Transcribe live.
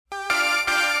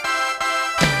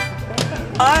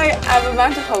I am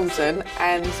Amanda Holden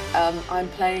and I'm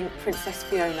playing Princess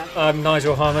Fiona. I'm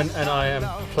Nigel Harman and I am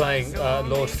playing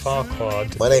Lord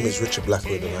Farquaad. My name is Richard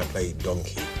Blackwood and I play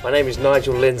Donkey. My name is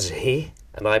Nigel Lindsay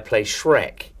and I play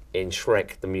Shrek in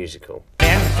SHREK the Musical.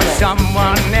 For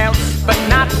someone else, but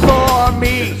not for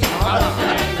me.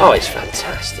 Oh, it's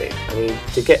fantastic. I mean,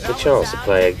 to get the chance to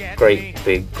play a great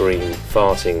big green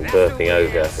farting burping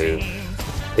ogre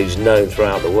who's known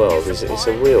throughout the world it's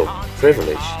a real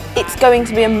privilege. It's going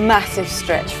to be a massive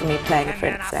stretch for me playing a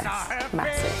princess.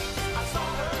 Massive.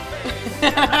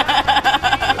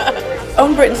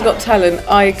 On Britain's Got Talent,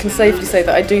 I can safely say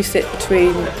that I do sit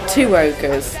between two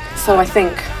ogres, so I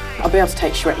think I'll be able to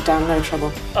take Shrek down, no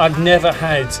trouble. I've never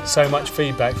had so much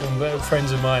feedback from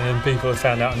friends of mine and people who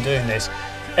found out I'm doing this.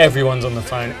 Everyone's on the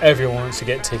phone, everyone wants to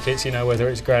get tickets, you know, whether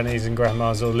it's grannies and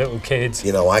grandmas or little kids.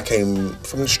 You know, I came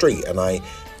from the street and I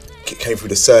came through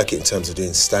the circuit in terms of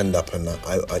doing stand-up and,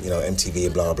 you know, MTV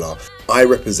and blah, blah. I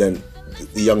represent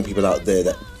the young people out there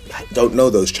that don't know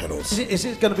those channels. Is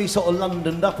it going to be sort of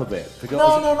Londoned up a bit? No.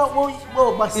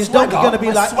 Well, my Is Donkey going to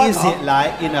be like, swagger. Is it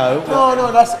like, you know?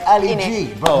 No, that's Ali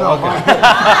G. Oh, okay.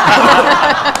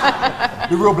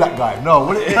 The real black guy. No,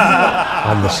 what it is.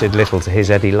 I'm the Sid Little to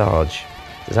his Eddie Large.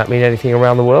 Does that mean anything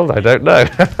around the world? I don't know.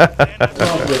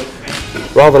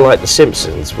 Rather like The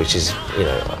Simpsons, which is, you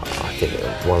know, I think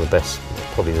one of the best,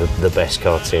 probably the best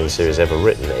cartoon series ever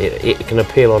written. It can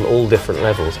appeal on all different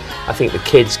levels. I think the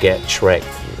kids get Shrek,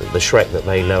 the Shrek that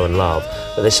they know and love,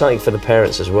 but there's something for the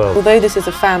parents as well. Although this is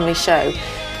a family show,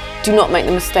 do not make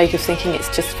the mistake of thinking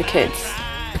it's just for kids,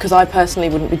 because I personally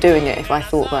wouldn't be doing it if I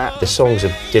thought that. The songs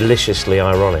are deliciously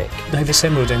ironic. They've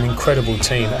assembled an incredible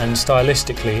team and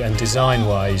stylistically and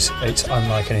design-wise, it's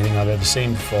unlike anything I've ever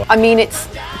seen before. I mean, it's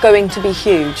going to be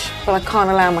huge, but I can't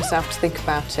allow myself to think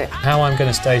about it. How I'm going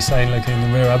to stay sane looking in the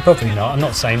mirror, probably not. I'm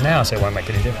not sane now, so it won't make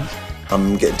any difference.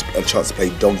 I'm getting a chance to play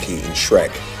Donkey in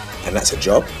Shrek, and that's a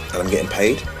job, and I'm getting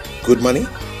paid good money.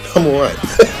 I'm all right.